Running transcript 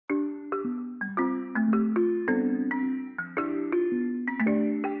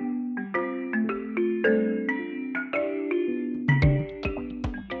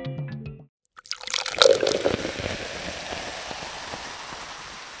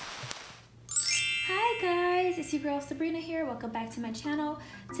guys, it's your girl Sabrina here. Welcome back to my channel.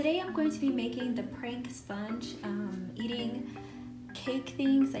 Today I'm going to be making the prank sponge eating cake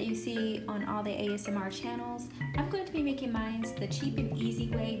things that you see on all the ASMR channels. I'm going to be making mine the cheap and easy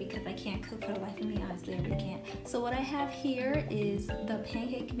way because I can't cook for the life of me. Honestly, I really can't. So what I have here is the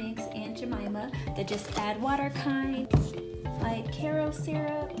pancake mix and Jemima, the just add water kind, light carob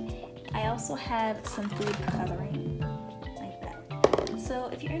syrup. I also have some food coloring. So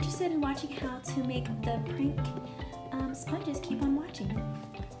if you're interested in watching how to make the prank sponges, keep on watching.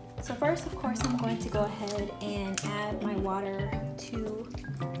 So first, of course, I'm going to go ahead and add my water to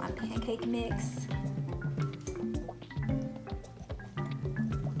my pancake mix.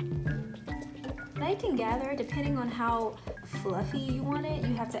 Now you can gather, depending on how fluffy you want it,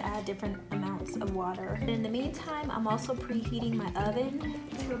 you have to add different amounts of water. And in the meantime, I'm also preheating my oven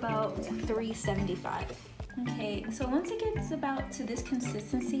to about 375. Okay, so once it gets about to this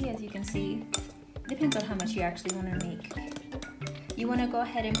consistency, as you can see, depends on how much you actually want to make. You want to go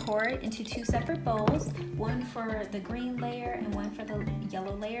ahead and pour it into two separate bowls, one for the green layer and one for the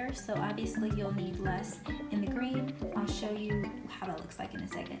yellow layer. So obviously you'll need less in the green. I'll show you how that looks like in a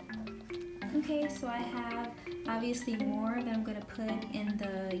second. Okay, so I have obviously more that I'm going to put in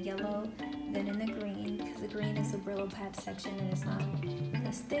the yellow than in the green because the green is the Brillo pad section and it's not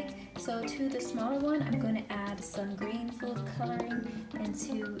as thick. So to the smaller one, I'm going to add some green food coloring, and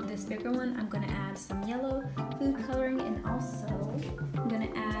to this bigger one, I'm going to add some yellow food coloring, and also I'm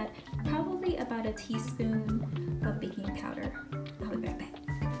going to add probably about a teaspoon of baking powder. I'll be right back.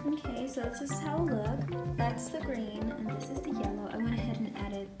 Okay, so this is how it looks. That's the green and this is the yellow. I went ahead and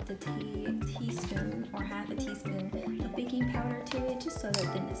added the teaspoon or half a teaspoon of baking powder to it just so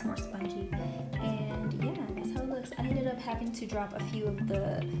that then it's more spongy. And yeah, that's how it looks. I ended up having to drop a few of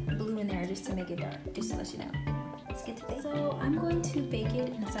the blue in there just to make it dark, just to let you know. Let's get to bake. So I'm going to bake it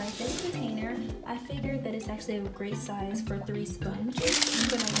inside this container. I figured that it's actually a great size for 3 sponges. I'm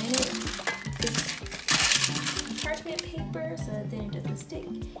going to line it this parchment paper so that then it doesn't stick,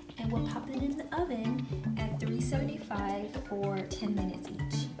 and we'll pop it in the oven at 375 for 10 minutes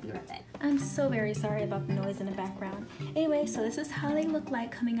each. Be right back. I'm so very sorry about the noise in the background. Anyway, so this is how they look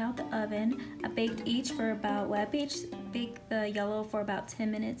like coming out the oven. I baked each for about, well, I baked the yellow for about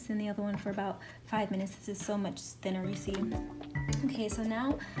 10 minutes and the other one for about 5 minutes. This is so much thinner, you see. Okay, so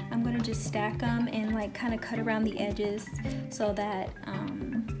now I'm gonna just stack them and like kind of cut around the edges so that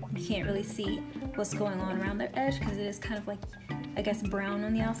you can't really see what's going on around their edge because it is kind of like, I guess, brown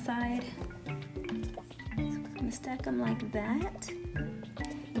on the outside. So I'm gonna stack them like that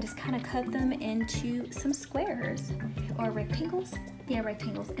and just kind of cut them into some squares or rectangles. Yeah,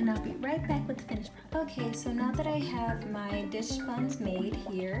 rectangles, and I'll be right back with the finished product. Okay, so now that I have my dish sponge made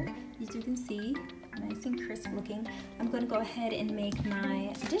here, as you can see, nice and crisp looking, I'm going to go ahead and make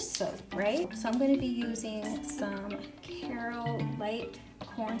my dish soap, right? So I'm going to be using some light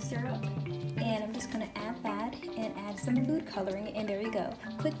corn syrup, and I'm just going to add that and add some food coloring, and there you go.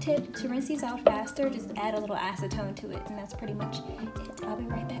 Quick tip, to rinse these out faster, just add a little acetone to it, and that's pretty much it. I'll be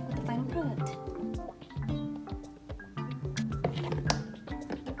right back with the final product.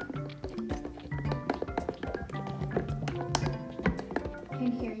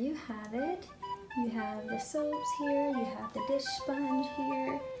 And here you have it. You have the soaps here, you have the dish sponge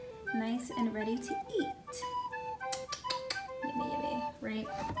here, nice and ready to eat. Yummy, yummy, right?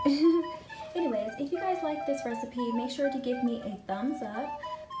 Anyways, if you guys like this recipe, make sure to give me a thumbs up.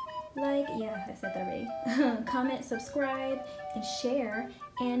 Like, yeah, I said that already. Comment, subscribe, and share.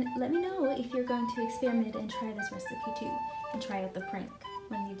 And let me know if you're going to experiment and try this recipe too. And try out the prank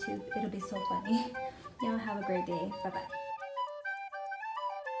on YouTube. It'll be so funny. Y'all have a great day. Bye-bye.